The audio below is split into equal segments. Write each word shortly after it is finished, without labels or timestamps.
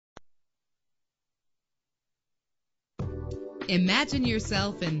Imagine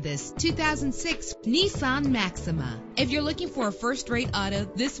yourself in this 2006 Nissan Maxima. If you're looking for a first-rate auto,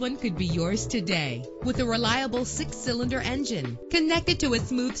 this one could be yours today. With a reliable 6-cylinder engine connected to a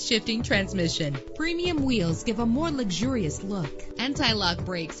smooth shifting transmission, premium wheels give a more luxurious look. Anti-lock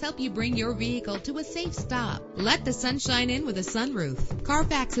brakes help you bring your vehicle to a safe stop. Let the sunshine in with a sunroof.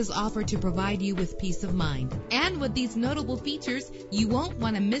 Carfax is offered to provide you with peace of mind. And with these notable features, you won't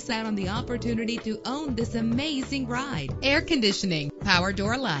want to miss out on the opportunity to own this amazing ride. Air conditioning, power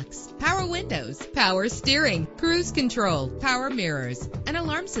door locks, power windows, power steering, cruise control, power mirrors, an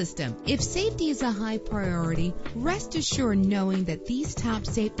alarm system. If safety is a high priority, rest assured knowing that these top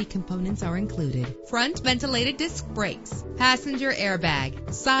safety components are included. Front ventilated disc brakes, passenger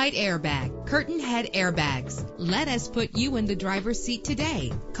airbag, side airbag, curtain head airbags. Let us put you in the driver's seat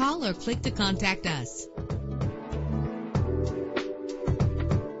today. Call or click to contact us.